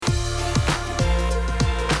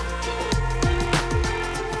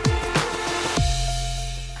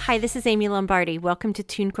Hi, this is Amy Lombardi. Welcome to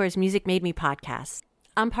TuneCore's Music Made Me podcast.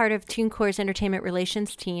 I'm part of TuneCore's entertainment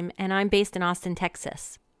relations team, and I'm based in Austin,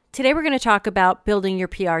 Texas. Today we're going to talk about building your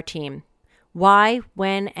PR team. Why,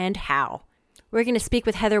 when, and how. We're going to speak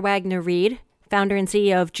with Heather Wagner-Reed, founder and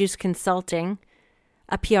CEO of Juice Consulting,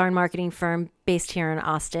 a PR and marketing firm based here in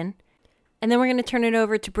Austin. And then we're going to turn it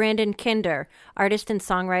over to Brandon Kinder, artist and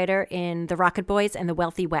songwriter in the Rocket Boys and the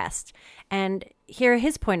Wealthy West, and hear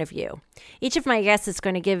his point of view. Each of my guests is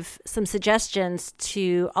going to give some suggestions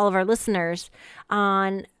to all of our listeners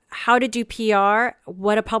on how to do PR,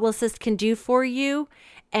 what a publicist can do for you,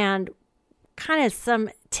 and kind of some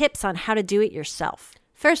tips on how to do it yourself.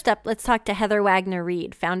 First up, let's talk to Heather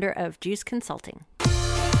Wagner-Reed, founder of Juice Consulting.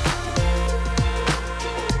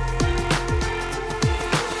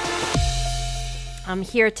 I'm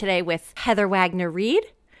here today with Heather Wagner-Reed,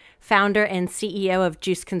 founder and CEO of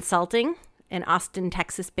Juice Consulting, an Austin,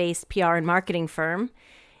 Texas-based PR and marketing firm,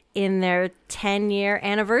 in their 10-year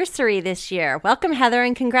anniversary this year. Welcome, Heather,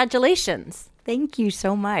 and congratulations. Thank you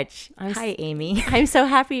so much. Hi, Amy. I'm so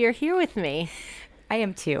happy you're here with me. I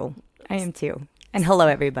am too. And hello,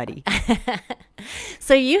 everybody.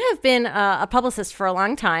 So you have been a publicist for a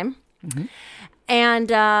long time, and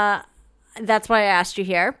that's why I asked you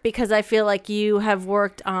here, because I feel like you have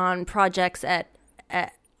worked on projects at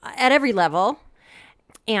every level.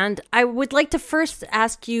 And I would like to first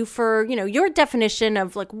ask you for, your definition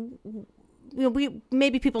of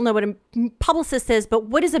maybe people know what a publicist is, but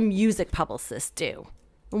what does a music publicist do?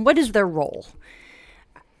 And what is their role?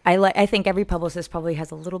 I think every publicist probably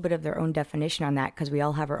has a little bit of their own definition on that, because we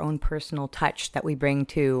all have our own personal touch that we bring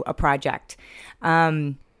to a project.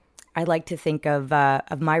 I like to think of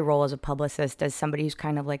my role as a publicist as somebody who's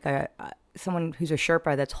kind of like someone who's a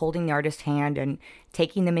Sherpa that's holding the artist's hand and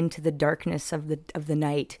taking them into the darkness of the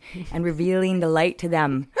night and revealing the light to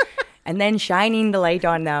them and then shining the light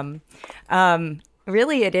on them.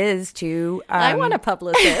 Really, it is to... I want a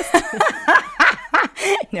publicist.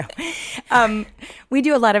 No. We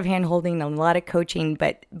do a lot of hand-holding and a lot of coaching,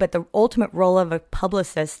 but the ultimate role of a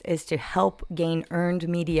publicist is to help gain earned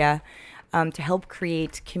media, to help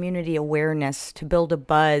create community awareness, to build a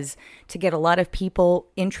buzz, to get a lot of people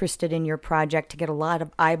interested in your project, to get a lot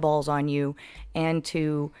of eyeballs on you, and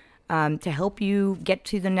to help you get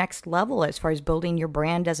to the next level as far as building your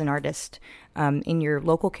brand as an artist in your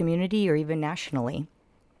local community or even nationally,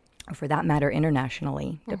 or for that matter,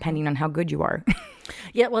 internationally, depending on how good you are.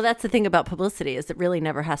 Yeah, well, that's the thing about publicity, is it really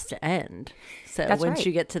never has to end. So that's once right.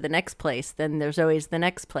 you get to the next place, then there's always the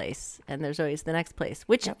next place, and there's always the next place,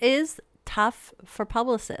 which is tough for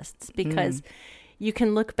publicists, because you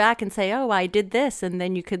can look back and say, oh, I did this. And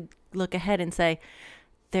then you could look ahead and say,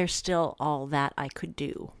 there's still all that I could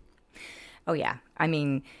do. Oh, yeah. I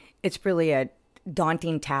mean, it's really a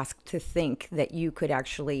daunting task to think that you could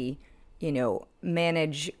actually,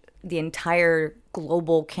 manage the entire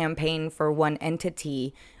global campaign for one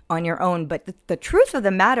entity on your own. But the truth of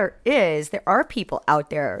the matter is there are people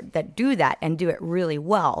out there that do that and do it really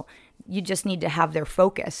well. You just need to have their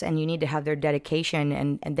focus, and you need to have their dedication,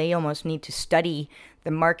 and they almost need to study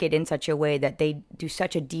the market in such a way that they do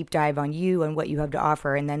such a deep dive on you and what you have to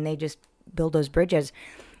offer, and then they just build those bridges.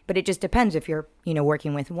 But it just depends if you're,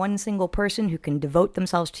 working with one single person who can devote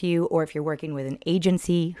themselves to you, or if you're working with an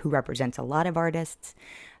agency who represents a lot of artists.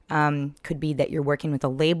 Could be that you're working with a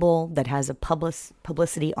label that has a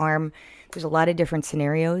publicity arm. There's a lot of different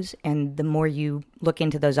scenarios, and the more you look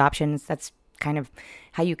into those options, that's kind of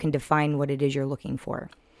how you can define what it is you're looking for.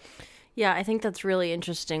 Yeah, I think that's really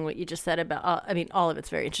interesting what you just said about, all of it's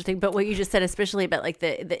very interesting, but what you just said, especially about like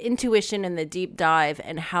the intuition and the deep dive,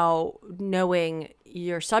 and how knowing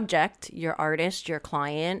your subject, your artist, your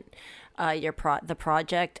client, the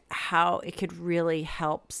project, how it could really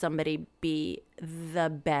help somebody be the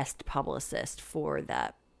best publicist for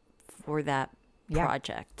that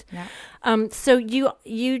project. Yeah. So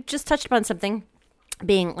you just touched upon something,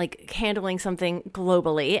 being like handling something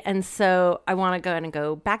globally. And so I want to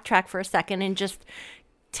go backtrack for a second and just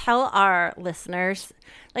tell our listeners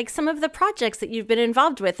like some of the projects that you've been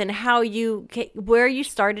involved with, and where you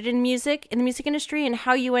started in the music industry, and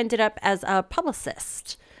how you ended up as a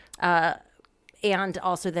publicist, and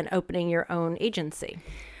also then opening your own agency.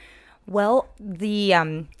 Well,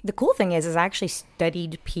 the cool thing is I actually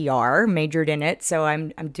studied PR, majored in it, so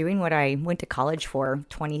I'm doing what I went to college for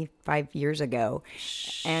 25 years ago,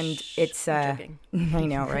 and it's I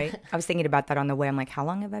know, right? I was thinking about that on the way. I'm like, how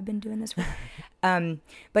long have I been doing this for?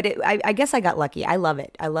 But I guess I got lucky. I love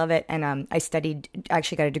it, and I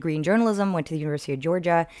actually got a degree in journalism. Went to the University of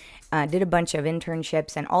Georgia, did a bunch of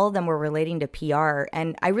internships, and all of them were relating to PR.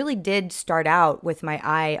 And I really did start out with my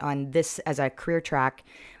eye on this as a career track.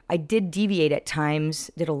 I did deviate at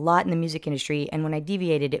times, did a lot in the music industry. And when I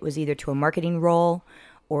deviated, it was either to a marketing role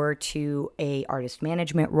or to a artist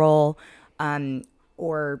management role,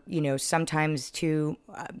 or, sometimes to,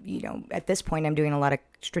 at this point, I'm doing a lot of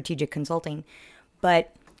strategic consulting.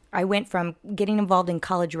 But I went from getting involved in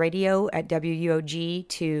college radio at WUOG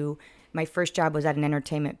to my first job was at an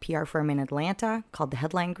entertainment PR firm in Atlanta called the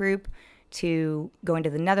Headline Group, to going to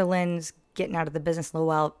the Netherlands, getting out of the business a little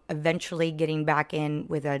while, eventually getting back in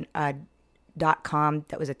with a .com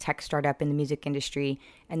that was a tech startup in the music industry,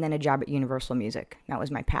 and then a job at Universal Music. That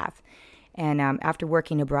was my path. And after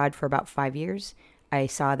working abroad for about 5 years, I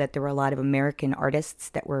saw that there were a lot of American artists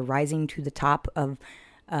that were rising to the top of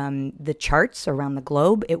the charts around the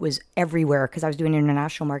globe. It was everywhere because I was doing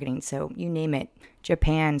international marketing. So you name it,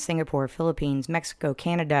 Japan, Singapore, Philippines, Mexico,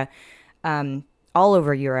 Canada, all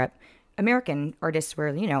over Europe. American artists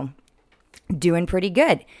were, doing pretty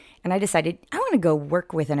good. And I decided I want to go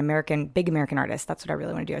work with big American artist. That's what I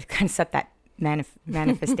really want to do. I kind of set that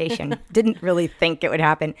manifestation. Didn't really think it would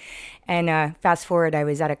happen. And fast forward, I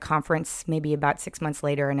was at a conference maybe about 6 months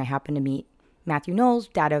later, and I happened to meet Matthew Knowles,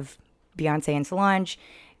 dad of Beyonce and Solange.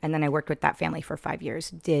 And then I worked with that family for 5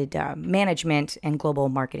 years, did management and global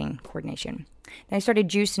marketing coordination. Then I started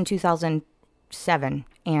Juice in 2007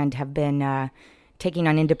 and have been taking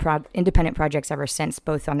on independent projects ever since,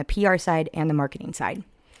 both on the PR side and the marketing side.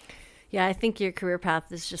 Yeah, I think your career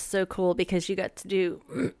path is just so cool because you got to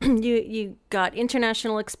do, you got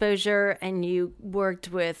international exposure, and you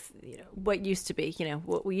worked with what used to be,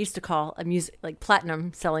 what we used to call a music, like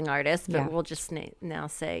platinum selling artist, but we'll just now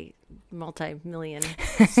say multi-million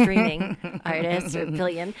streaming artist or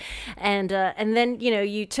billion. And then,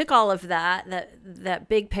 you took all of that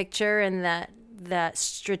big picture and that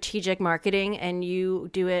strategic marketing, and you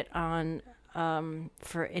do it on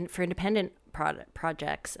for independent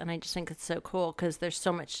projects. And I just think it's so cool because there's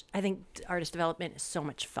so much. I think artist development is so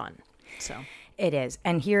much fun. So it is.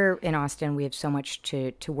 And here in Austin, we have so much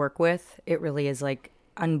to work with. It really is like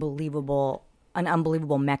an unbelievable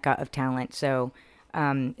mecca of talent. So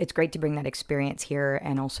it's great to bring that experience here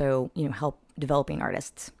and also help developing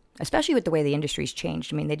artists, especially with the way the industry's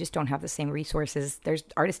changed. I mean, they just don't have the same resources. There's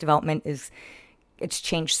artist development it's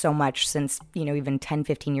changed so much since even 10,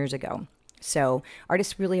 15 years ago. So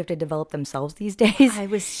artists really have to develop themselves these days. I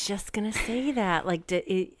was just going to say that. Like,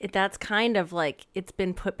 that's kind of like it's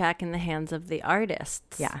been put back in the hands of the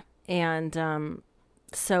artists. Yeah. And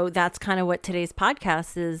so that's kind of what today's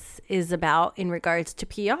podcast is about in regards to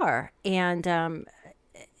PR. And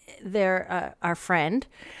our friend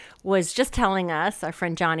was just telling us, our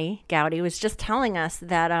friend Johnny Gowdy was just telling us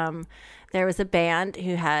that there was a band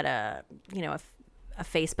who had a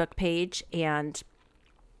Facebook page and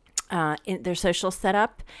in their social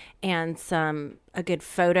setup and a good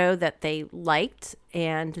photo that they liked,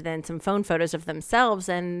 and then some phone photos of themselves,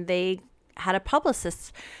 and they had a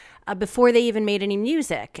publicist before they even made any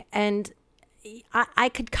music. And I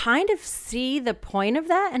could kind of see the point of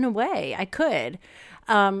that in a way. I could.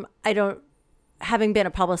 Having been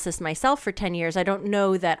a publicist myself for 10 years, I don't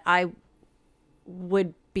know that I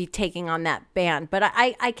would be taking on that band, but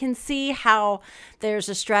I can see how there's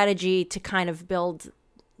a strategy to kind of build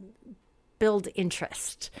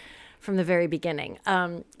interest from the very beginning.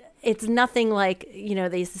 It's nothing like,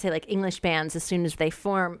 they used to say like English bands, as soon as they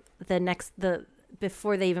form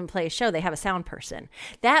before they even play a show, they have a sound person.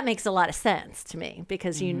 That makes a lot of sense to me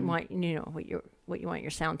because you want, what you want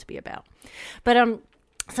your sound to be about. But,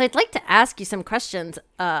 so I'd like to ask you some questions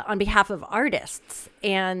on behalf of artists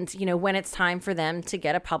and, when it's time for them to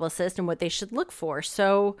get a publicist and what they should look for.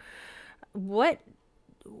 So what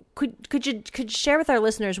could you share with our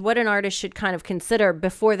listeners what an artist should kind of consider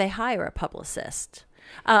before they hire a publicist,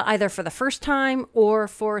 either for the first time or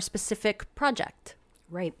for a specific project?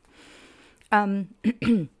 Right. I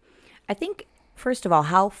think, first of all,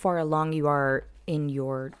 how far along you are in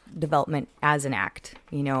your development as an act.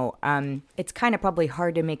 It's kind of probably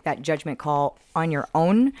hard to make that judgment call on your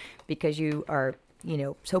own because you are,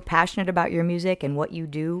 so passionate about your music and what you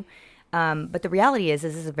do. But the reality is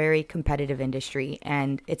this is a very competitive industry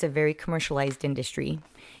and it's a very commercialized industry.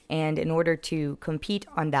 And in order to compete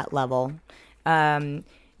on that level,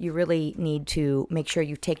 you really need to make sure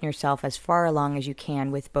you've taken yourself as far along as you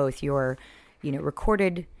can with both your,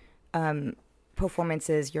 recorded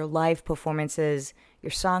performances, your live performances,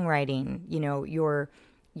 your songwriting,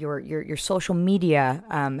 your social media,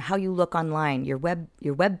 how you look online, your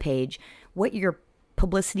web page, what your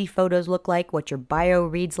publicity photos look like, what your bio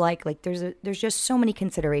reads like. Like there's just so many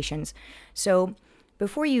considerations. So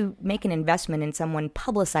before you make an investment in someone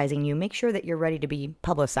publicizing you, make sure that you're ready to be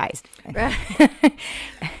publicized. Right.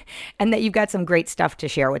 and that you've got some great stuff to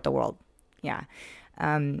share with the world. Yeah.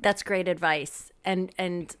 That's great advice.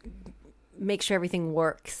 And make sure everything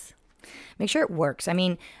works. Make sure it works. I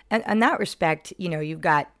mean, in that respect, you've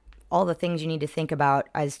got all the things you need to think about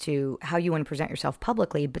as to how you want to present yourself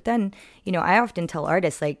publicly. But then, I often tell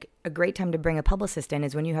artists, like, a great time to bring a publicist in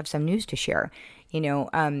is when you have some news to share.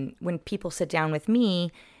 When people sit down with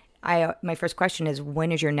me, my first question is,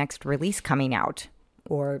 when is your next release coming out?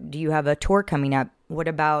 Or do you have a tour coming up? What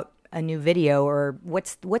about a new video? Or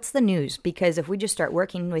what's the news? Because if we just start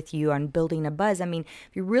working with you on building a buzz, I mean,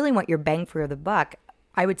 if you really want your bang for the buck,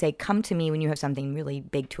 I would say come to me when you have something really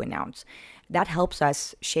big to announce. That helps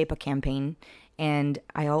us shape a campaign. And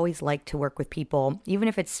I always like to work with people, even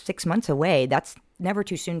if it's 6 months away. That's never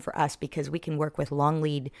too soon for us because we can work with long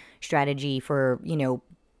lead strategy for,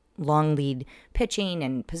 long lead pitching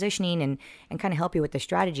and positioning and kind of help you with the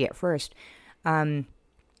strategy at first.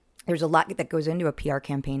 There's a lot that goes into a PR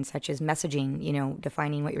campaign, such as messaging,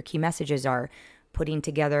 defining what your key messages are, putting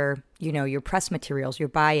together, your press materials, your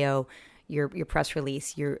bio, your press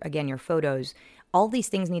release, your photos. All these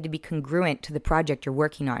things need to be congruent to the project you're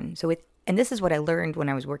working on. And this is what I learned when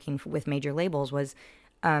I was working with major labels was,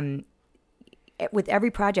 with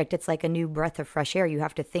every project, it's like a new breath of fresh air. You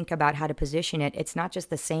have to think about how to position it. It's not just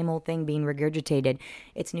the same old thing being regurgitated.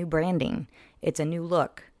 It's new branding. It's a new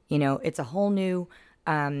look. It's a whole new,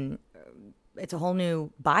 bio.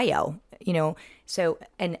 So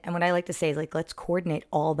and what I like to say is, like, let's coordinate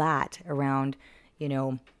all that around,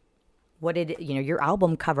 your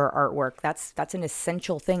album cover artwork. That's an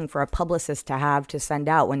essential thing for a publicist to have to send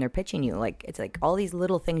out when they're pitching you. Like, it's like all these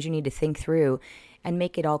little things you need to think through and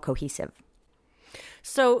make it all cohesive.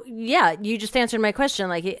 So, yeah, you just answered my question.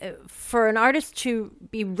 Like, for an artist to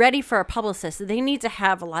be ready for a publicist, they need to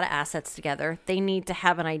have a lot of assets together. They need to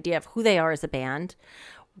have an idea of who they are as a band,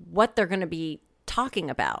 what they're going to be talking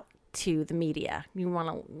about to the media. You want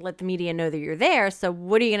to let the media know that you're there. So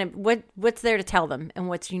what's there to tell them and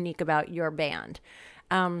what's unique about your band?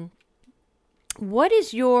 What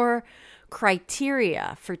is your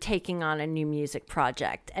criteria for taking on a new music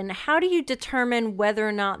project? And how do you determine whether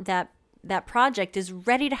or not that project is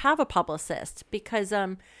ready to have a publicist? Because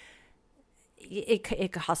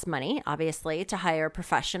it costs money, obviously, to hire a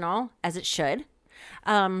professional, as it should.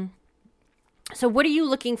 So what are you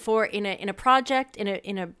looking for in a project,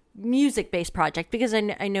 in a music-based project? Because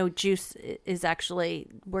I know Juice is actually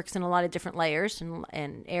works in a lot of different layers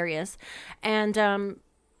and areas. And,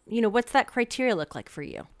 what's that criteria look like for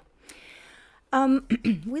you?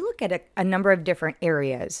 We look at a number of different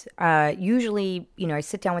areas. Usually, I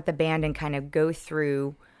sit down with the band and kind of go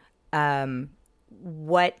through where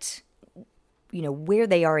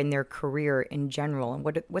they are in their career in general and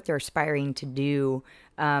what they're aspiring to do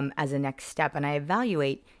as a next step. And I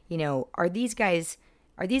evaluate, are these guys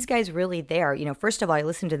really there? First of all, I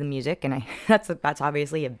listen to the music, and that's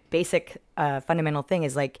obviously a basic fundamental thing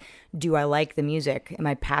is like, do I like the music? Am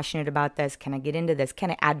I passionate about this? Can I get into this?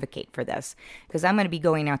 Can I advocate for this? Because I'm going to be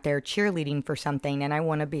going out there cheerleading for something, and I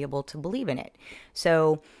want to be able to believe in it.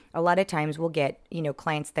 So a lot of times we'll get,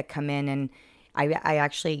 clients that come in, and I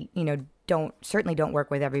actually, don't work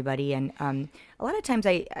with everybody. And a lot of times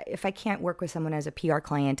if I can't work with someone as a PR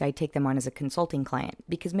client, I take them on as a consulting client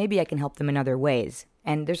because maybe I can help them in other ways.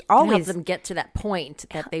 And there's always help them get to that point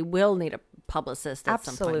that they will need a publicist at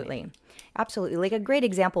some point. Absolutely. Like a great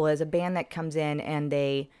example is a band that comes in and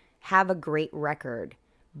they have a great record,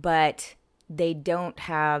 but they don't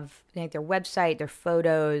have their website, their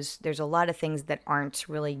photos. There's a lot of things that aren't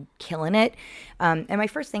really killing it. And my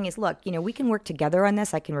first thing is, look, we can work together on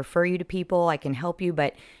this. I can refer you to people. I can help you,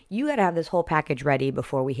 but you got to have this whole package ready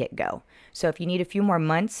before we hit go. So if you need a few more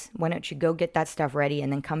months, why don't you go get that stuff ready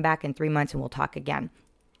and then come back in 3 months and we'll talk again.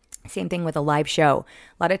 Same thing with a live show.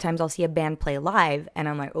 A lot of times I'll see a band play live and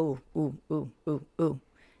I'm like, ooh.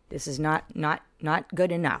 This is not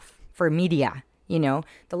good enough for media. The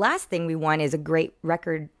last thing we want is a great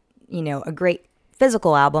record, a great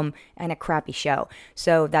physical album and a crappy show.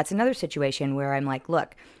 So that's another situation where I'm like,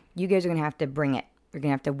 look, you guys are going to have to bring it. You're going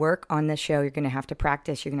to have to work on this show. You're going to have to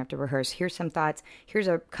practice. You're going to have to rehearse. Here's some thoughts. Here's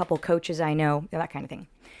a couple coaches I know, that kind of thing.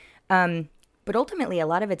 But ultimately, a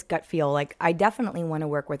lot of it's gut feel. Like, I definitely want to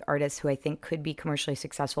work with artists who I think could be commercially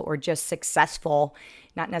successful or just successful,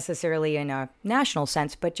 not necessarily in a national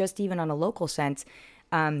sense, but just even on a local sense.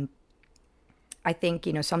 I think,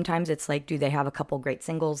 sometimes it's like, do they have a couple great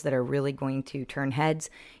singles that are really going to turn heads?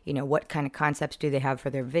 What kind of concepts do they have for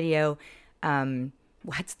their video?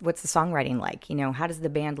 What's the songwriting like? How does the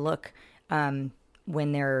band look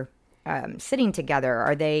when they're sitting together?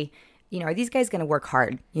 Are they, are these guys going to work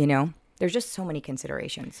hard? there's just so many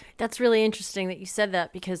considerations. That's really interesting that you said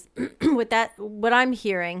that, because what I'm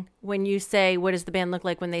hearing when you say, what does the band look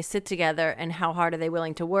like when they sit together and how hard are they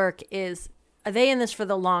willing to work, is, are they in this for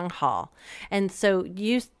the long haul? And so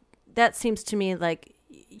that seems to me like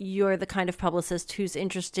you're the kind of publicist who's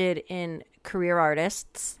interested in career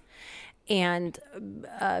artists and,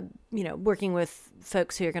 working with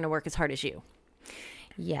folks who are going to work as hard as you.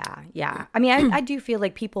 Yeah. I mean, I do feel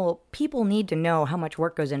like people need to know how much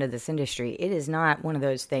work goes into this industry. It is not one of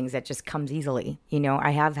those things that just comes easily.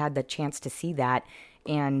 I have had the chance to see that.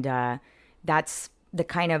 And that's the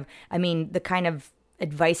kind of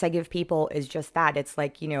advice I give people is just that. It's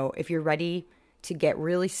like, if you're ready to get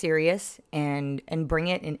really serious and bring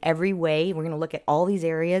it in every way, we're going to look at all these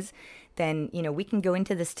areas, then, we can go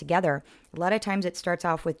into this together. A lot of times it starts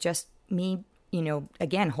off with just me,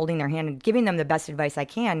 again, holding their hand and giving them the best advice I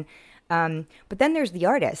can. But then there's the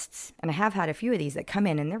artists, and I have had a few of these that come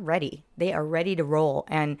in and they're ready. They are ready to roll.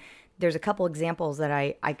 And there's a couple examples that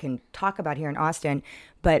I can talk about here in Austin,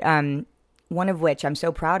 but one of which I'm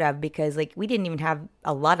so proud of, because we didn't even have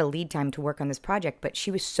a lot of lead time to work on this project, but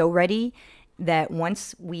she was so ready that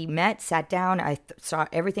once we sat down, I saw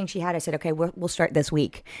everything she had. I said, okay, we'll start this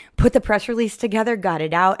week. Put the press release together, got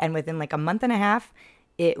it out, and within a month and a half,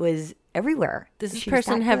 it was everywhere. Does this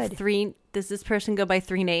person have three? Does this person go by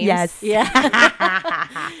three names? Yes. Yeah.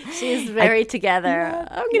 She's very together. Yeah,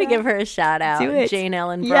 I'm going to give her a shout out. Do it. Jane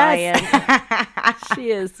Ellen Yes.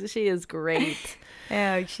 Bryan. She is great.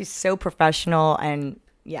 Yeah, she's so professional, and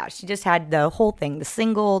yeah, she just had the whole thing, the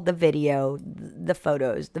single, the video, the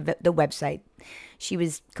photos, the website. She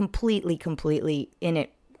was completely in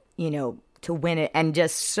it, to win it, and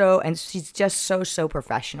she's just so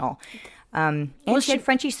professional. And she had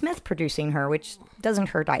Frenchie Smith producing her, which doesn't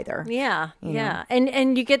hurt either. Yeah, yeah.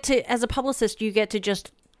 And you get to, as a publicist, you get to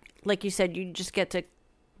just, like you said, you just get to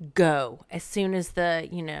go as soon as the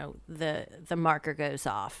marker goes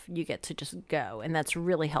off. You get to just go, and that's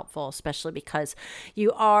really helpful, especially because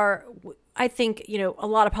I think a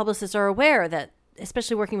lot of publicists are aware that,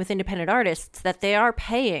 especially working with independent artists, that they are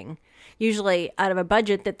paying usually out of a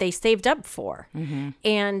budget that they saved up for. Mm-hmm.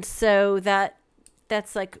 And so that's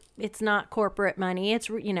it's not corporate money. It's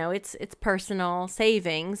it's personal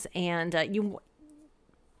savings, and you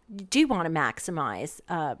do want to maximize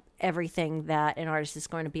everything that an artist is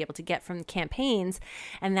going to be able to get from the campaigns.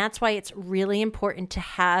 And that's why it's really important to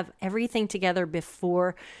have everything together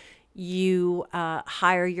before you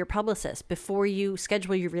hire your publicist, before you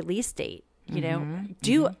schedule your release date.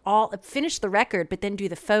 Finish the record, but then do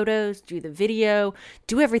the photos, do the video,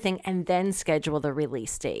 do everything, and then schedule the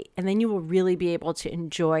release date. And then you will really be able to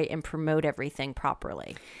enjoy and promote everything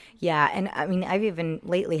properly. Yeah. And I mean, I've even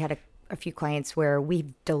lately had a few clients where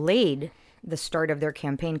we've delayed the start of their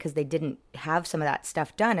campaign because they didn't have some of that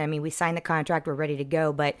stuff done. I mean, we signed the contract, we're ready to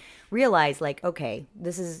go, but realize okay,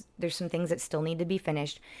 there's some things that still need to be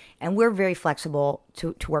finished. And we're very flexible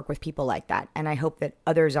to work with people like that. And I hope that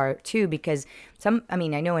others are too, because I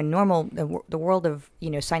know in the world of,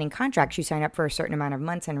 signing contracts, you sign up for a certain amount of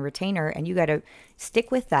months and a retainer, and you got to stick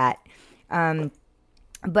with that.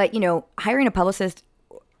 But hiring a publicist,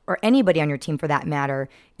 or anybody on your team for that matter,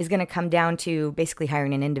 is going to come down to basically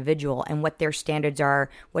hiring an individual and what their standards are,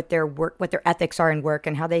 what their ethics are in work,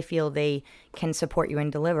 and how they feel they can support you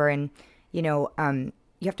and deliver. And,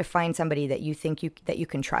 you have to find somebody that you think that you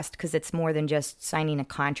can trust, because it's more than just signing a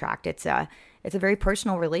contract. It's a very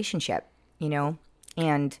personal relationship,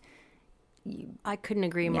 and I couldn't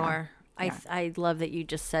agree more. Yeah. I love that you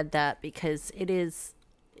just said that, because it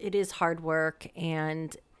is hard work,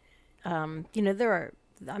 and,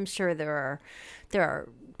 I'm sure there are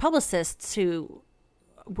publicists who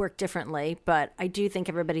work differently, but I do think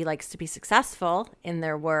everybody likes to be successful in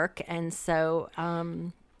their work, and so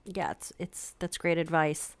that's great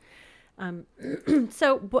advice.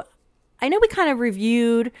 So I know we kind of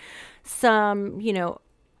reviewed some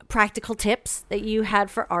practical tips that you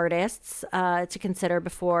had for artists to consider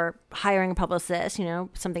before hiring a publicist.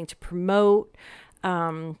 Something to promote.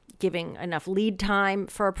 Giving enough lead time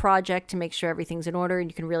for a project to make sure everything's in order,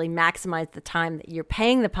 and you can really maximize the time that you're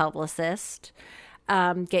paying the publicist.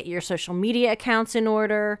 Get your social media accounts in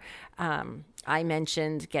order. I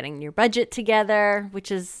mentioned getting your budget together,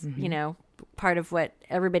 which is, part of what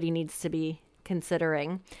everybody needs to be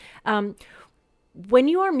considering. When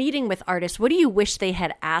you are meeting with artists, what do you wish they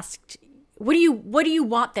had asked? What do you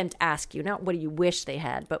want them to ask you? Not what do you wish they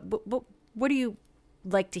had, but what do you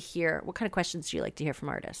like to hear? What kind of questions do you like to hear from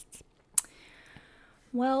artists?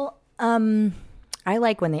 Well, I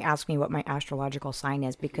like when they ask me what my astrological sign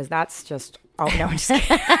is, because that's just, oh, no, I'm just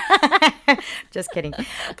kidding. Just kidding.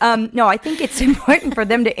 No, I think it's important for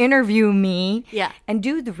them to interview me and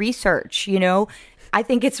do the research, I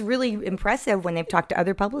think it's really impressive when they've talked to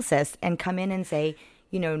other publicists and come in and say,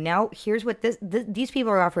 now here's what these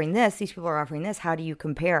people are offering this, these people are offering this. How do you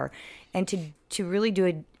compare? And to really do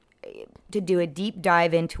a deep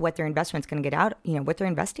dive into what their investment's going to get out, what they're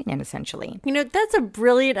investing in, essentially. That's a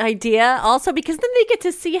brilliant idea. Also, because then they get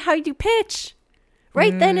to see how you pitch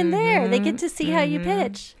right then and there. They get to see how you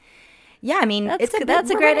pitch. Yeah, I mean, that's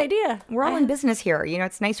a great idea. We're all in business here.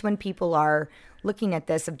 It's nice when people are looking at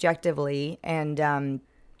this objectively, and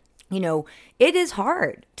it is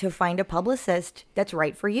hard to find a publicist that's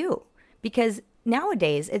right for you, because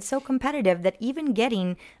nowadays it's so competitive that even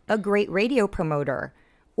getting a great radio promoter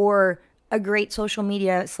or a great social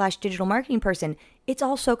media / digital marketing person, it's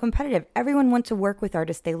all so competitive. Everyone wants to work with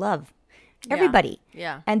artists they love. Everybody.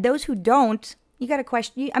 Yeah. And those who don't, you got to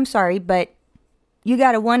question. I'm sorry, but you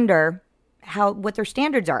got to wonder what their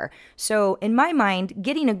standards are. So in my mind,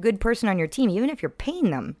 getting a good person on your team, even if you're paying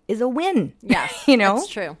them, is a win. Yes. That's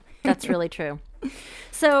true. That's really true.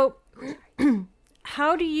 So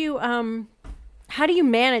how do you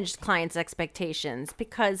manage clients' expectations?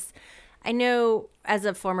 Because I know, as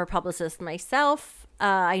a former publicist myself,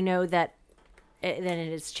 I know that it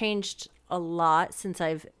has changed a lot since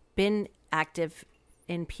I've been active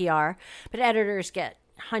in PR. But editors get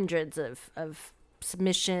hundreds of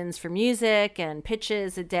submissions for music and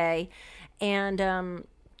pitches a day. And, a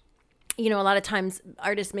lot of times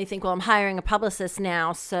artists may think, well, I'm hiring a publicist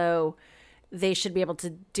now, so they should be able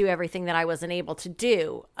to do everything that I wasn't able to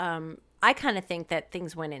do. I kind of think that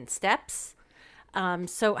things went in steps.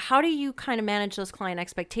 So how do you kind of manage those client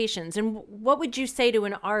expectations? And what would you say to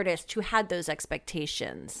an artist who had those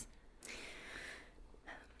expectations?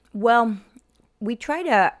 Well, we try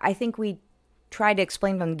to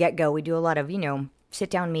explain from the get-go. We do a lot of,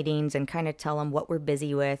 sit-down meetings and kind of tell them what we're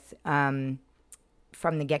busy with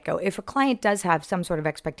from the get-go. If a client does have some sort of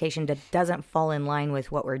expectation that doesn't fall in line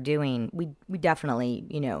with what we're doing, we definitely,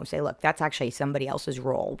 say, look, that's actually somebody else's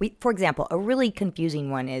role. For example, a really confusing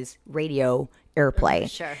one is radio airplay.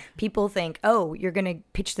 Sure. People think, oh, you're going to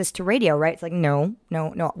pitch this to radio, right? It's like, no.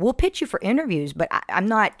 We'll pitch you for interviews, but I'm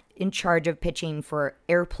not in charge of pitching for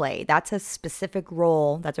airplay. That's a specific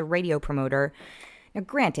role. That's a radio promoter. Now,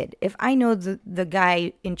 granted, if I know the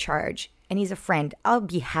guy in charge and he's a friend, I'll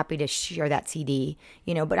be happy to share that CD,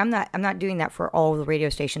 but I'm not doing that for all the radio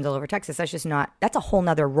stations all over Texas. That's a whole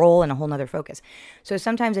nother role and a whole nother focus. So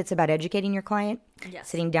sometimes it's about educating your client,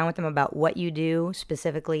 sitting down with them about what you do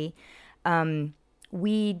specifically.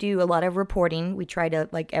 We do a lot of reporting. We try to,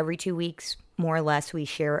 every 2 weeks, more or less, we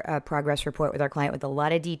share a progress report with our client with a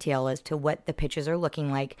lot of detail as to what the pitches are looking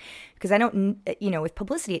like. Because I don't, with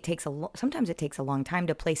publicity, sometimes it takes a long time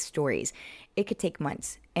to place stories. It could take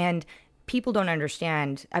months. And people don't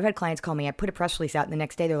understand. I've had clients call me, I put a press release out, and the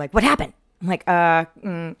next day they're like, what happened? I'm like,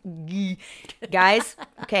 guys,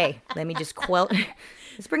 okay, let me just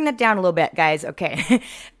let's bring that down a little bit, guys. Okay.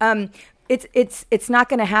 It's not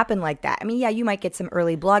going to happen like that. I mean, yeah, you might get some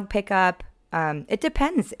early blog pickup. It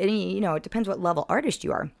depends. It depends what level artist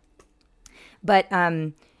you are. But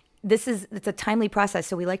it's a timely process.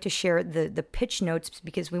 So we like to share the pitch notes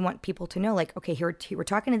because we want people to know, okay, here we're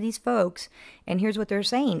talking to these folks, and here's what they're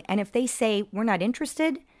saying. And if they say we're not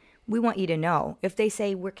interested, we want you to know. If they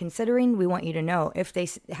say we're considering, we want you to know. If they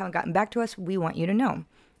haven't gotten back to us, we want you to know.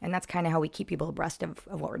 And that's kind of how we keep people abreast of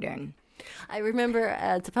what we're doing. I remember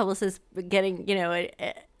as a publicist getting,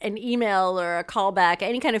 an email or a call back,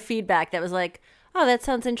 any kind of feedback that was like, oh, that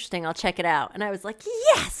sounds interesting. I'll check it out. And I was like,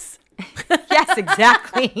 yes. Yes,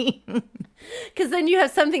 exactly. Because then you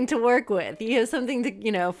have something to work with. You have something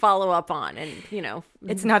to, follow up on. And,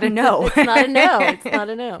 it's not a no. It's not a no. It's not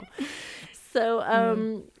a no.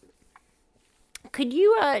 So could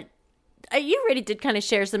you, you already did kind of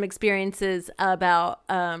share some experiences about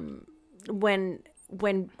when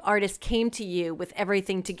artists came to you with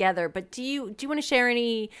everything together, but do you want to share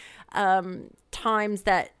any times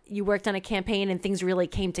that you worked on a campaign and things really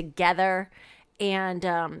came together, and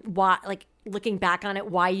why, looking back on it,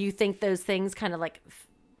 why you think those things kind of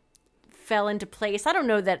fell into place? I don't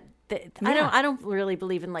know that. I don't really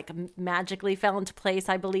believe in magically fell into place.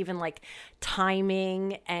 I believe in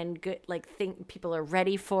timing and good, think people are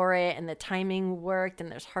ready for it, and the timing worked, and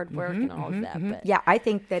there's hard work and all of that. But yeah, I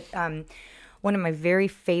think that one of my very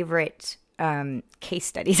favorite case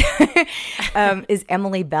studies is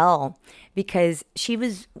Emily Bell, because she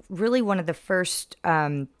was really one of the first,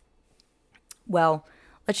 let's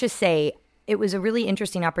just say, it was a really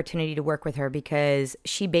interesting opportunity to work with her because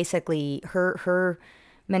she basically, her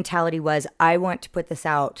mentality was, I want to put this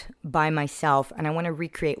out by myself and I want to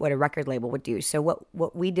recreate what a record label would do. So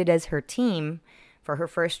what we did as her team for her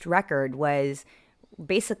first record was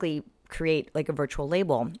basically create like a virtual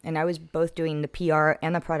label. And I was both doing the PR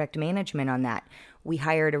and the product management on that. We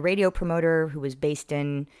hired a radio promoter who was based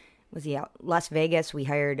in, Las Vegas. We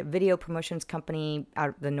hired a video promotions company out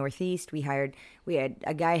of the Northeast. We had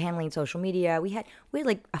a guy handling social media. We had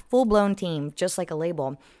like a full-blown team, just like a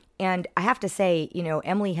label. And I have to say,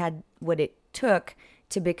 Emily had what it took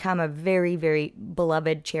to become a very, very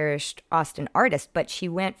beloved, cherished Austin artist. But she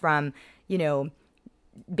went from,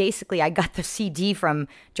 basically I got the CD from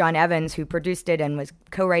John Evans, who produced it and was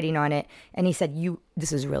co-writing on it. And he said,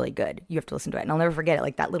 this is really good. You have to listen to it. And I'll never forget it.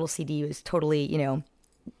 Like that little CD was totally,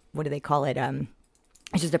 what do they call it?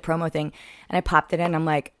 It's just a promo thing. And I popped it in. I'm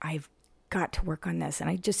like, I've got to work on this. And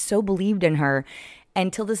I just so believed in her.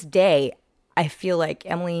 And till this day, I feel like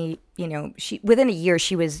Emily, she within a year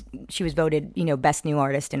she was voted, best new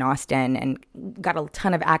artist in Austin and got a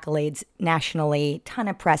ton of accolades nationally, ton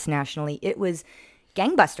of press nationally. It was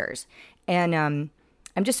gangbusters. And I'm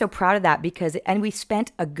just so proud of that and we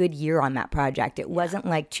spent a good year on that project. It wasn't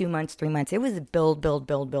like 2 months, 3 months. It was build.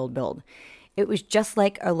 It was just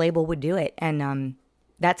like a label would do it. And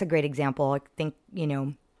that's a great example. I think,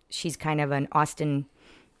 she's kind of a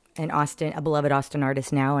beloved Austin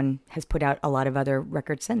artist now and has put out a lot of other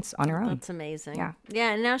records since on her own. That's amazing. Yeah.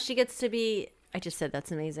 Yeah. And now she gets to be, I just said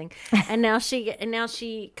that's amazing. And now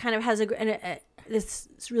she kind of has this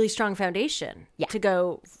really strong foundation to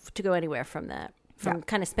go anywhere from that,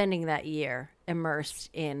 kind of spending that year immersed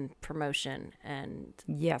in promotion and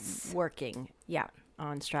working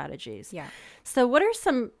on strategies. Yeah. So what are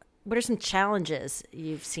some challenges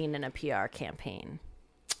you've seen in a PR campaign?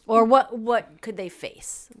 Or what could they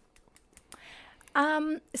face?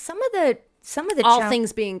 Some of the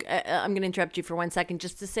things being, I'm going to interrupt you for 1 second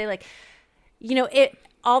just to say, like,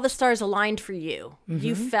 all the stars aligned for you. Mm-hmm.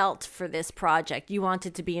 You felt for this project. You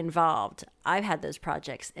wanted to be involved. I've had those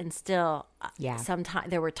projects, and still, sometimes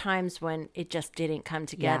there were times when it just didn't come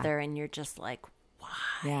together, and you're just like,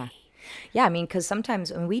 why? Yeah. I mean, because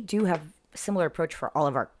sometimes we do have similar approach for all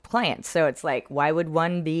of our clients. So it's like, why would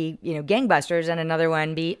one be, gangbusters and another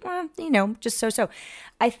one be, just so.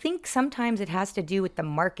 I think sometimes it has to do with the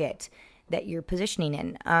market that you're positioning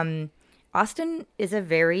in. Austin is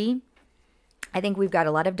I think we've got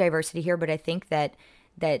a lot of diversity here, but I think that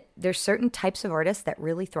there's certain types of artists that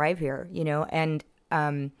really thrive here, and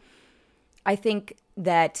I think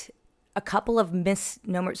that a couple of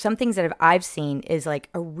misnomers, some things that I've seen is like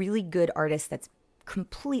a really good artist that's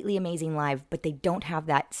completely amazing live, but they don't have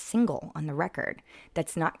that single on the record.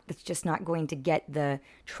 That's just not going to get the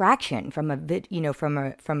traction from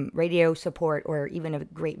from radio support or even a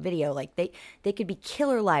great video. Like they could be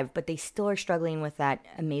killer live, but they still are struggling with that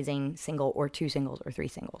amazing single or 2 singles or 3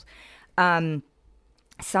 singles.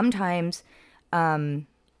 Sometimes, the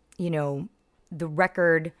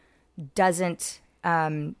record doesn't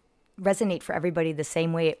resonate for everybody the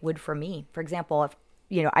same way it would for me. For example, if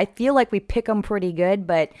I feel like we pick them pretty good,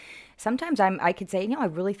 but sometimes I could say, I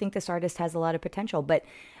really think this artist has a lot of potential. But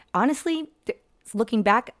honestly, looking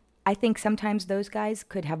back, I think sometimes those guys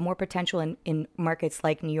could have more potential in markets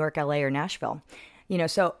like New York, LA, or Nashville.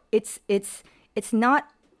 So it's not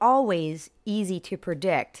always easy to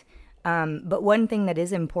predict. But one thing that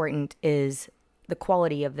is important is the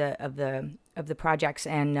quality of the projects,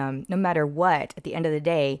 and no matter what, at the end of the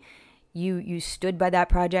day, you stood by that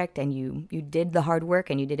project and you did the hard work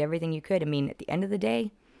and you did everything you could. I mean, at the end of the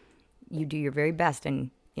day, you do your very best.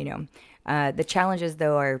 And, the challenges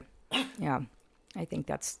though are, I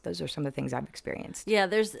think those are some of the things I've experienced. Yeah.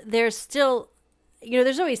 There's still,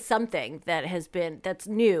 there's always something that's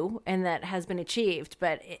new and that has been achieved,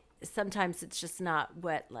 but sometimes it's just not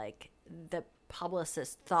what like the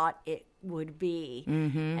publicist thought it would be.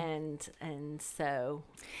 Mm-hmm. And so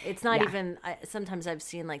it's not even, sometimes I've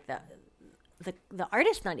seen like the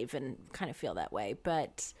artist not even kind of feel that way,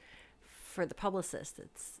 but for the publicist,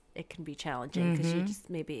 it can be challenging because you just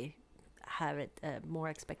maybe have more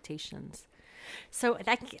expectations. So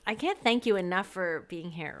I can't thank you enough for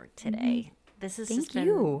being here today. This has just been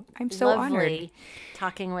you. I'm so honored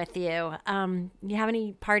talking with you. You have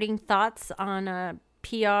any parting thoughts on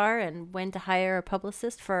PR and when to hire a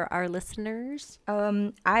publicist for our listeners?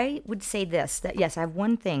 I would say this, that yes, I have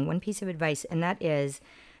one piece of advice, and that is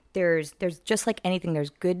there's just like anything, there's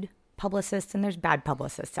good publicists and there's bad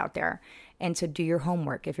publicists out there. And so do your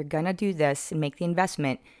homework. If you're going to do this and make the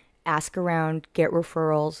investment, ask around, get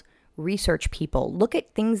referrals, research people, look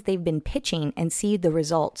at things they've been pitching and see the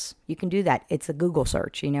results. You can do that. It's a Google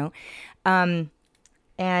search,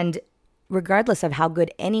 and regardless of how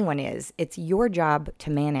good anyone is, it's your job to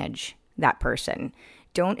manage that person.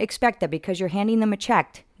 Don't expect that because you're handing them a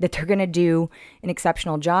check that they're going to do an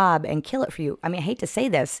exceptional job and kill it for you. I mean, I hate to say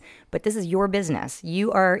this, but this is your business.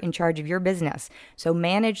 You are in charge of your business. So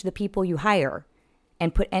manage the people you hire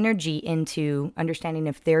and put energy into understanding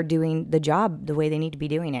if they're doing the job the way they need to be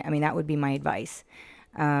doing it. I mean, that would be my advice,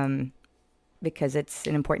 because it's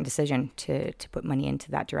an important decision to put money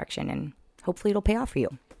into that direction, and hopefully it'll pay off for you.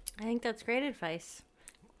 I think that's great advice.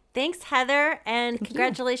 Thanks, Heather, and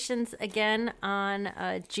congratulations again on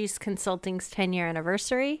Juice Consulting's 10-year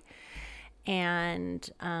anniversary. And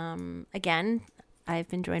again, I've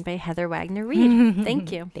been joined by Heather Wagner-Reed.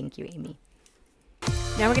 Thank you. Thank you, Amy.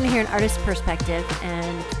 Now we're going to hear an artist's perspective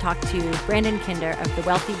and talk to Brandon Kinder of the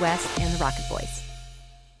Wealthy West and the Rocket Boys.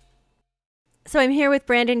 So I'm here with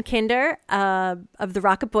Brandon Kinder of the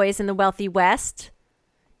Rocket Boys and the Wealthy West,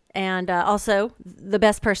 and also the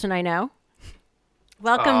best person I know.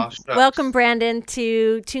 Welcome, Brandon,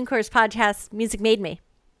 to TuneCore's podcast, Music Made Me.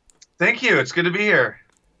 Thank you. It's good to be here.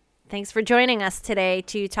 Thanks for joining us today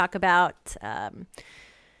to talk about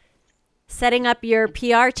setting up your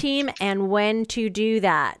PR team and when to do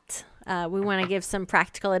that. We want to give some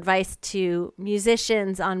practical advice to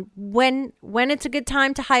musicians on when it's a good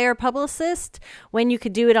time to hire a publicist, when you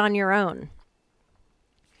could do it on your own.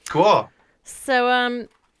 Cool. So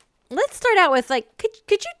let's start out with, could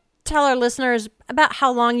you tell our listeners about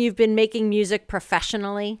how long you've been making music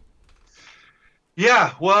professionally?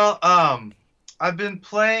 Yeah, well, I've been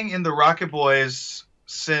playing in the Rocket Boys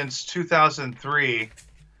since 2003.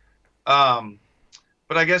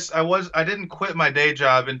 But I guess I didn't quit my day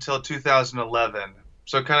job until 2011.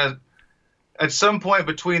 So kind of at some point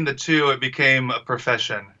between the two, it became a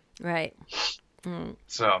profession. Right.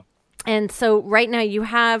 So right now you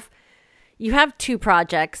have 2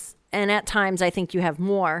 projects. And at times, I think you have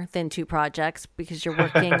more than 2 projects because you're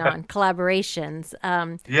working on collaborations.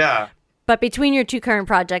 Yeah. But between your 2 current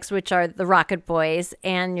projects, which are the Rocket Boys,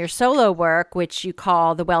 and your solo work, which you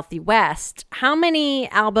call the Wealthy West, how many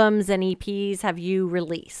albums and EPs have you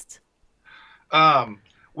released?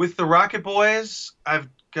 With the Rocket Boys, I've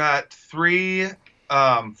got 3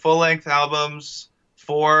 full-length albums,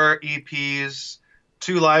 4 EPs,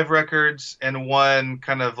 2 live records, and 1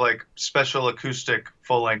 kind of special acoustic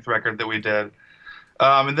full-length record that we did.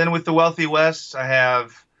 And then with the Wealthy West, I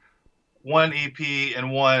have 1 EP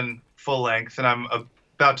and 1 full-length, and I'm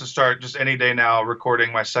about to start just any day now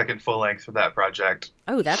recording my second full-length for that project.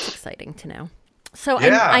 Oh, that's exciting to know. So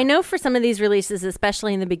yeah. I know for some of these releases,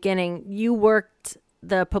 especially in the beginning, you worked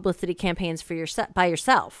the publicity campaigns by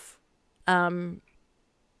yourself.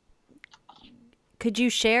 Could you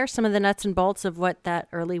share some of the nuts and bolts of what that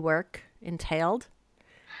early work entailed?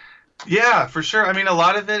 Yeah, for sure. I mean, a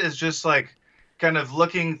lot of it is just kind of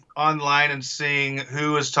looking online and seeing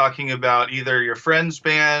who is talking about either your friends'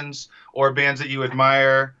 bands or bands that you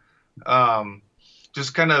admire.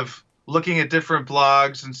 Just kind of looking at different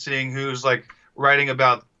blogs and seeing who's writing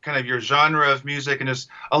about kind of your genre of music. And just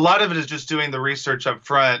a lot of it is just doing the research up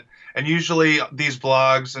front. And usually these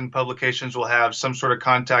blogs and publications will have some sort of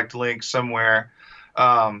contact link somewhere.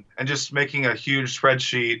 And just making a huge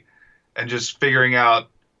spreadsheet and just figuring out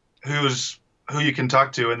who you can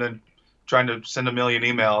talk to, and then trying to send a million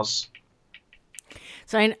emails.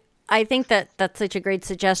 So I think that's such a great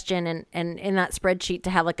suggestion, and in that spreadsheet to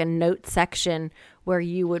have a note section where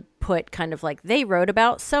you would put kind of they wrote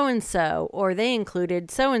about so-and-so, or they included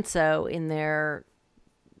so-and-so in their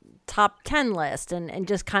top 10 list, and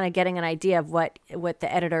just kind of getting an idea of what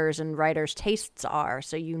the editors and writers' tastes are,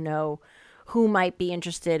 so you know who might be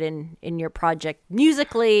interested in your project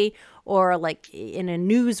musically, or in a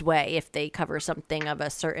news way if they cover something of a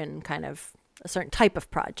certain type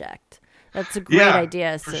of project. That's a great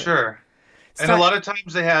idea. For sure. And a lot of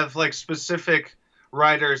times they have specific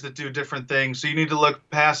writers that do different things. So you need to look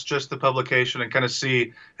past just the publication and kind of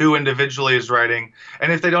see who individually is writing.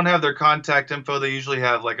 And if they don't have their contact info, they usually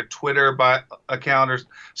have a Twitter account or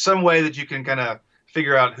some way that you can kind of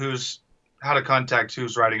figure out how to contact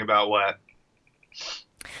who's writing about what.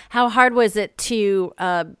 How hard was it to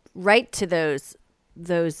write to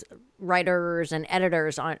those writers and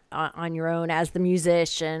editors on your own as the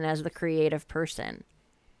musician, as the creative person?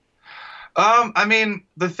 I mean,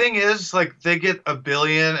 the thing is, they get 1.5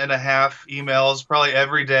 billion emails probably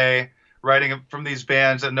every day writing from these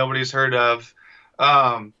bands that nobody's heard of.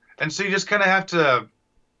 And so you just kind of have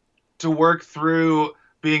to work through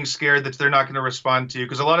being scared that they're not going to respond to you,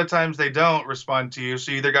 because a lot of times they don't respond to you.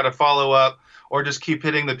 So you either got to follow up or just keep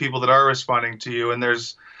hitting the people that are responding to you. And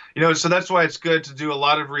there's, so that's why it's good to do a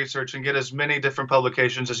lot of research and get as many different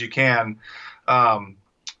publications as you can,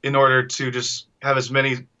 in order to just have as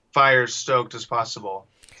many fires stoked as possible.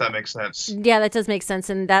 If that makes sense. Yeah, that does make sense.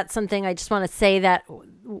 And that's something I just want to say, that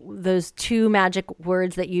those two magic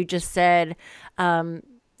words that you just said,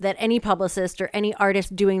 that any publicist or any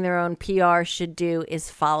artist doing their own PR should do, is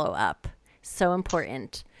follow up. So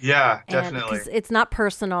important. Yeah, definitely. Because it's not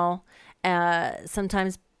personal.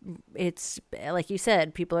 Sometimes it's, like you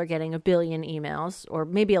said, people are getting 1 billion emails, or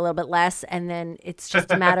maybe a little bit less, and then it's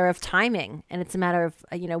just a matter of timing, and it's a matter of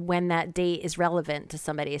when that date is relevant to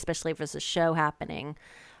somebody, especially if there's a show happening.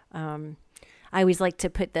 I always like to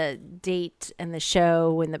put the date and the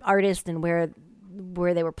show and the artist and where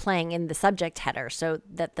they were playing in the subject header, so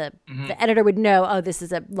that the editor would know, oh, this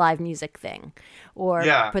is a live music thing, or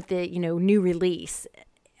put the new release,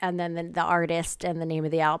 and then the artist and the name of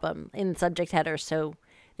the album in the subject header, so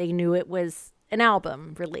they knew it was an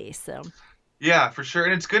album release. So yeah, for sure.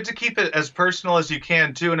 And it's good to keep it as personal as you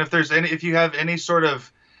can too. And if you have any sort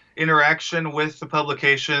of interaction with the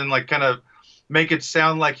publication, like kind of make it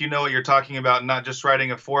sound like you know what you're talking about, not just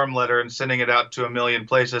writing a form letter and sending it out to 1 million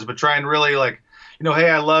places, but try and really hey,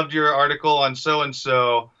 I loved your article on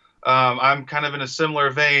so-and-so. I'm kind of in a similar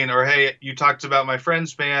vein, or, hey, you talked about my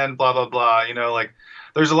friend's band, blah, blah, blah.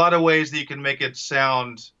 There's a lot of ways that you can make it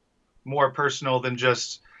sound more personal than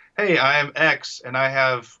just, hey, I am X and I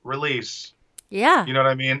have release. Yeah. You know what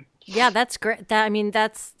I mean? Yeah, that's great.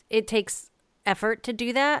 It takes effort to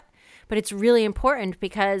do that, but it's really important,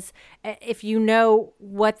 because if you know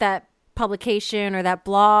what that publication or that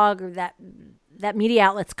blog or that media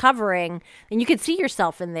outlet's covering, and you could see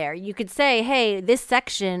yourself in there. You could say, hey, this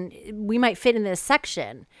section, we might fit in this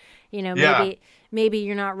section. Maybe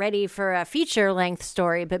you're not ready for a feature length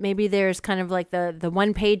story, but maybe there's kind of like the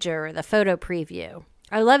one pager or the photo preview.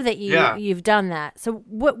 I love that you've done that. So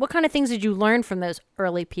what kind of things did you learn from those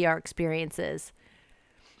early PR experiences?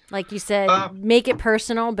 Like you said, make it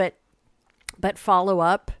personal, but follow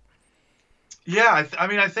up. Yeah,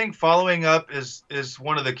 I think following up is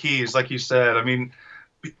one of the keys, like you said. I mean,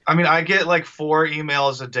 I get like 4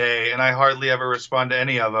 emails a day, and I hardly ever respond to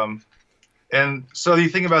any of them. And so you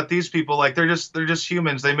think about these people, like they're just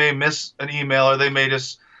humans. They may miss an email, or they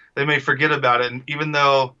may forget about it. And even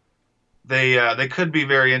though they could be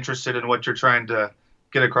very interested in what you're trying to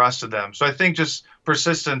get across to them. So I think just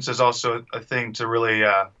persistence is also a thing to really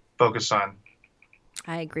focus on.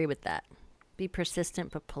 I agree with that. Be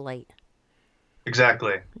persistent but polite.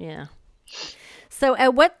 Exactly. Yeah. So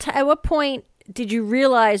at what point did you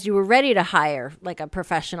realize you were ready to hire like a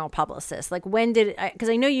professional publicist? Like when did it, because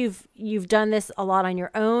I know you've done this a lot on your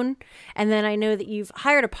own, and then I know that you've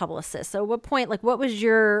hired a publicist. So at what point, like what was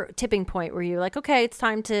your tipping point where you were like, okay, it's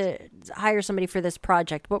time to hire somebody for this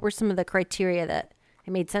project? What were some of the criteria that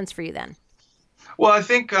it made sense for you then? Well, I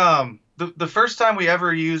think the first time we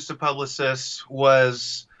ever used a publicist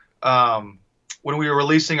was when we were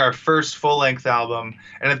releasing our first full-length album.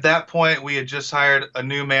 And at that point, we had just hired a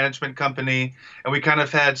new management company, and we kind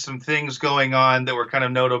of had some things going on that were kind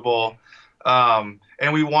of notable. And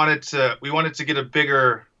we wanted to get a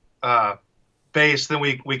bigger base than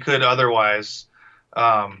we could otherwise.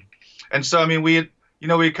 And so, I mean,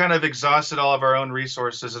 we kind of exhausted all of our own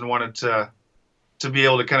resources and wanted to be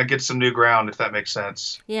able to kind of get some new ground, if that makes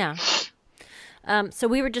sense. Yeah. So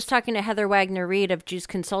we were just talking to Heather Wagner-Reed of Juice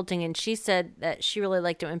Consulting, and she said that she really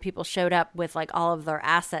liked it when people showed up with like all of their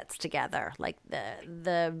assets together. Like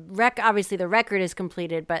obviously the record is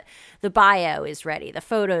completed, but the bio is ready. The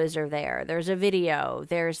photos are there. There's a video.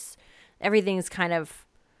 Everything's kind of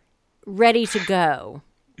ready to go.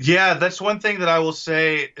 Yeah, that's one thing that I will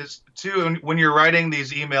say is too, when you're writing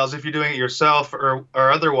these emails, if you're doing it yourself or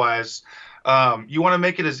otherwise, you want to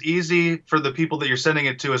make it as easy for the people that you're sending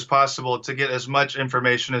it to as possible to get as much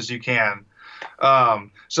information as you can.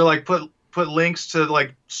 So like put links to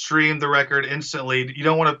like stream the record instantly. You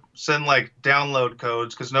don't want to send like download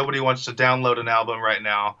codes because nobody wants to download an album right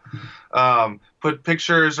now. Put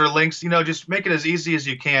pictures or links, just make it as easy as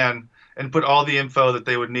you can and put all the info that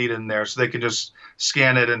they would need in there so they can just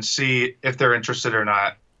scan it and see if they're interested or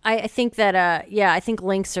not. I think that, I think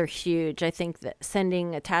links are huge. I think that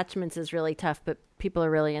sending attachments is really tough, but people are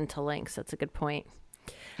really into links. That's a good point.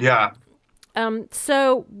 Yeah.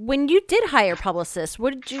 So when you did hire publicists,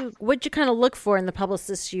 what'd you kind of look for in the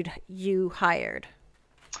publicists you hired?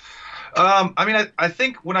 I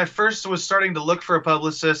think when I first was starting to look for a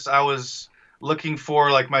publicist, I was looking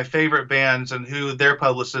for like my favorite bands and who their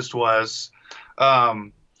publicist was.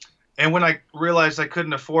 And when I realized I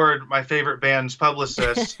couldn't afford my favorite band's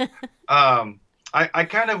publicist, I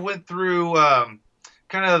kind of went through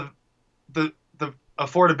kind of the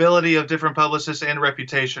affordability of different publicists and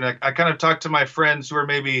reputation. I kind of talked to my friends who were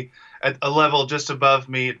maybe at a level just above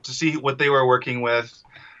me to see what they were working with.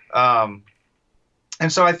 And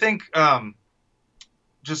so I think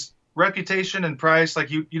just reputation and price, like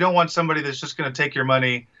you don't want somebody that's just going to take your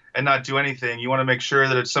money and not do anything. You want to make sure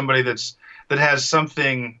that it's somebody that has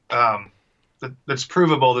something that's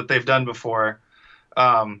provable that they've done before.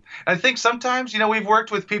 I think sometimes, we've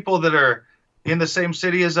worked with people that are in the same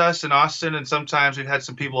city as us in Austin, and sometimes we've had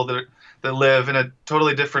some people that live in a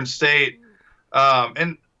totally different state.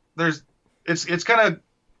 And it's kind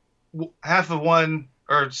of half of one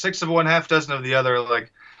or six of one, half dozen of the other.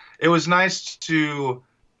 Like, it was nice to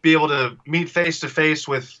be able to meet face to face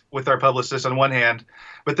with our publicist on one hand,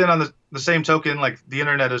 but then on the same token, like, the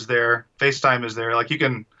internet is there, FaceTime is there. Like, you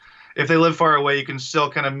can, if they live far away, you can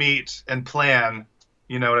still kind of meet and plan.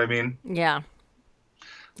 You know what I mean? Yeah.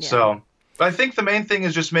 So, but I think the main thing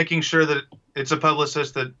is just making sure that it's a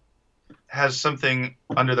publicist that has something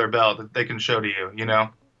under their belt that they can show to you,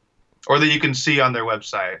 or that you can see on their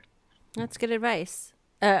website. That's good advice.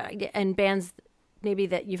 And bands, maybe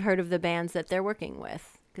that you've heard of the bands that they're working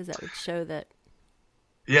with, because that would show that.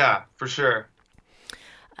 Yeah, for sure.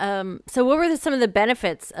 So what were some of the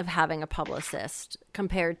benefits of having a publicist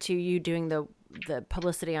compared to you doing the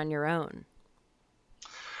publicity on your own?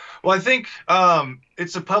 Well, I think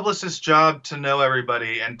it's a publicist's job to know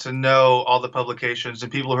everybody and to know all the publications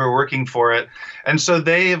and people who are working for it. And so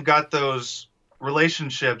they have got those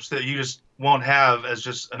relationships that you just won't have as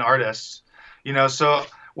just an artist. So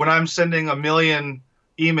when I'm sending a million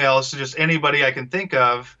emails to just anybody I can think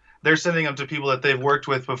of, they're sending them to people that they've worked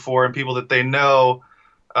with before and people that they know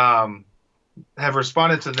have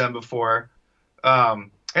responded to them before.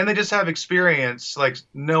 And they just have experience, like,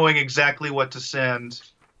 knowing exactly what to send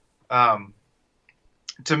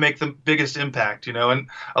to make the biggest impact, and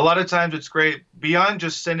a lot of times it's great beyond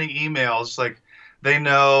just sending emails. Like, they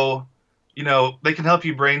know, they can help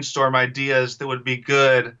you brainstorm ideas that would be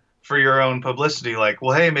good for your own publicity. Like,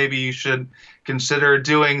 well, hey, maybe you should consider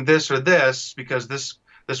doing this or this because this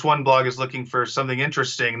one blog is looking for something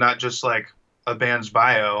interesting, not just like a band's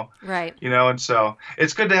bio. Right. And so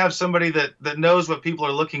it's good to have somebody that knows what people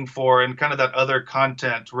are looking for in kind of that other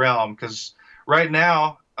content realm. Because right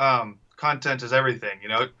now, content is everything.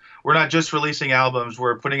 We're not just releasing albums,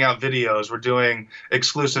 we're putting out videos, we're doing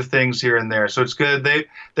exclusive things here and there. So it's good.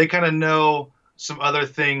 They kind of know some other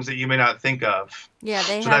things that you may not think of. Yeah,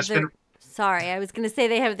 they have sorry, I was going to say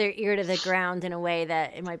they have their ear to the ground in a way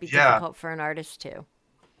that it might be difficult for an artist to.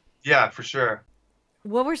 Yeah, for sure.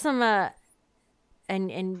 What were some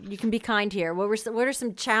and you can be kind here. What are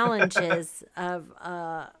some challenges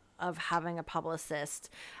of having a publicist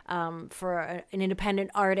for an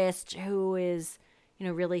independent artist who is,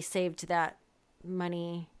 really saved that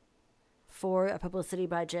money for a publicity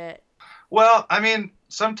budget? Well, I mean,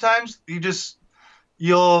 sometimes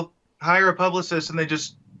you'll hire a publicist and they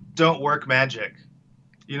just don't work magic,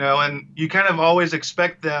 and you kind of always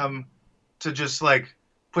expect them to just like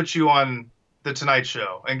put you on the Tonight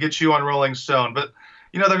Show and get you on Rolling Stone. But,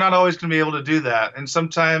 they're not always going to be able to do that. And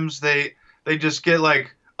sometimes they just get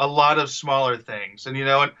like a lot of smaller things. And,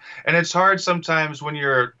 and it's hard sometimes when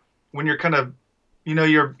you're kind of,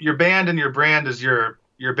 your band and your brand is your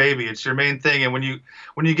baby. It's your main thing. And when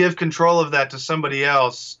you give control of that to somebody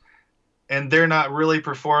else and they're not really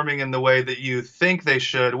performing in the way that you think they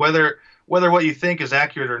should, whether what you think is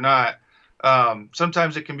accurate or not,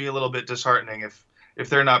 sometimes it can be a little bit disheartening if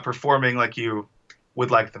they're not performing like you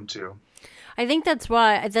would like them to. I think that's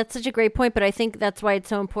such a great point, but I think that's why it's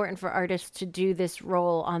so important for artists to do this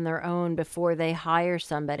role on their own before they hire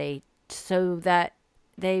somebody, so that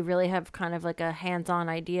they really have kind of like a hands-on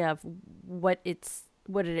idea of what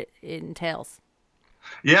it entails.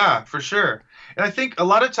 Yeah, for sure. And I think a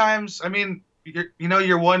lot of times, I mean,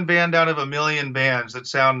 you're one band out of a million bands that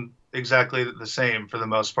sound exactly the same for the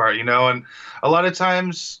most part, and a lot of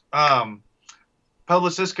times,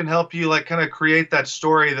 publicists can help you like kind of create that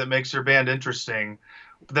story that makes your band interesting,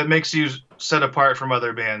 that makes you set apart from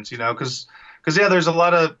other bands, because there's a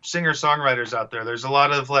lot of singer-songwriters out there. There's a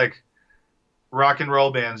lot of like rock and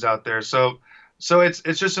roll bands out there. So it's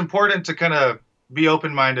just important to kind of be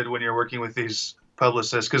open-minded when you're working with these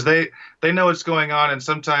publicists, because they know what's going on, and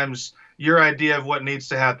sometimes your idea of what needs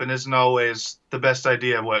to happen isn't always the best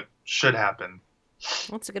idea of what should happen.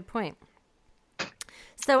 That's a good point.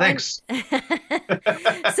 So thanks.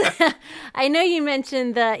 So I know you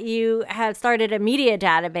mentioned that you have started a media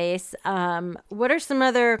database. What are some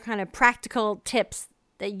other kind of practical tips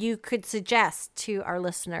that you could suggest to our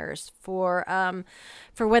listeners for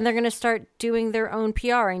when they're going to start doing their own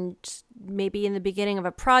PR, and maybe in the beginning of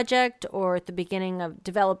a project or at the beginning of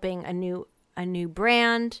developing a new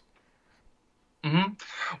brand? Mm-hmm.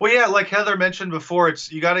 Well, yeah, like Heather mentioned before,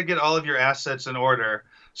 you got to get all of your assets in order.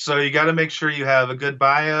 So you got to make sure you have a good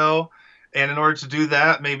bio, and in order to do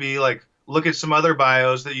that, maybe like look at some other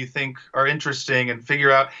bios that you think are interesting and figure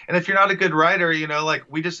out. And if you're not a good writer, like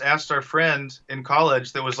we just asked our friend in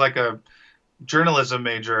college that was like a journalism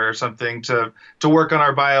major or something to work on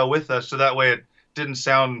our bio with us, so that way it didn't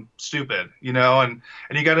sound stupid, and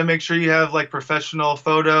you got to make sure you have like professional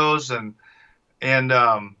photos and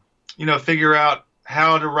figure out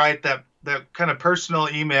how to write that kind of personal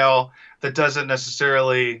email that doesn't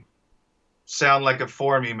necessarily sound like a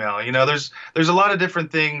form email. There's a lot of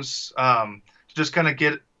different things to just kind of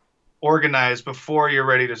get organized before you're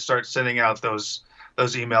ready to start sending out those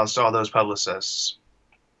emails to all those publicists.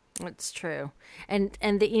 It's true. And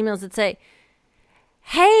the emails that say,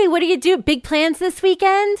 "Hey, what do you do? Big plans this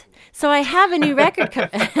weekend? So I have a new record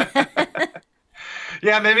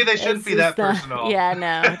Yeah, maybe they shouldn't be that personal. Yeah,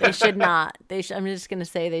 no, they should not. I'm just going to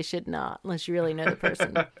say they should not, unless you really know the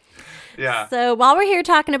person. Yeah. So while we're here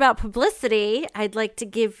talking about publicity, I'd like to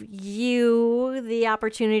give you the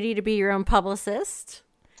opportunity to be your own publicist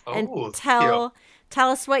and tell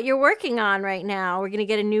us what you're working on right now. We're going to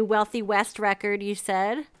get a new Wealthy West record, you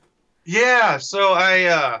said. Yeah, so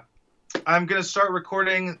I'm going to start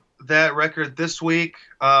recording that record this week.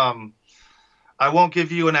 I won't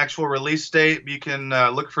give you an actual release date. You can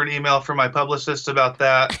look for an email from my publicist about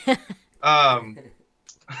that.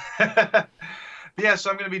 Yeah, so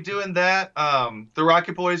I'm going to be doing that. The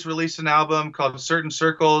Rocket Boys released an album called Certain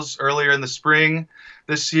Circles earlier in the spring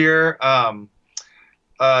this year.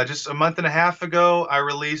 Just a month and a half ago, I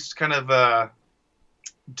released kind of a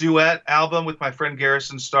duet album with my friend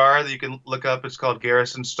Garrison Starr that you can look up. It's called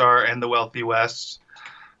Garrison Starr and the Wealthy West.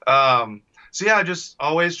 So yeah, just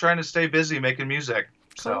always trying to stay busy making music.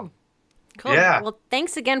 Cool. So, yeah. Well,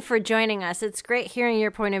 thanks again for joining us. It's great hearing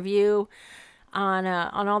your point of view on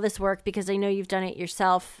all this work, because I know you've done it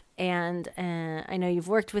yourself, and I know you've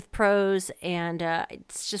worked with pros, and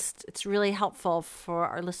it's really helpful for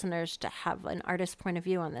our listeners to have an artist's point of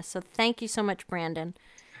view on this. So thank you so much, Brandon.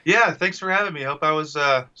 Yeah, thanks for having me. Hope I was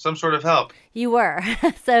some sort of help. You were.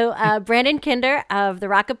 So Brandon Kinder of the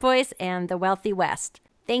Rocket Boys and the Wealthy West.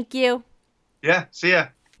 Thank you. Yeah, see ya.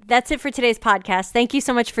 That's it for today's podcast. Thank you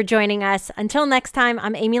so much for joining us. Until next time,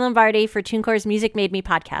 I'm Amy Lombardi for TuneCore's Music Made Me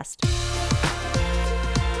podcast.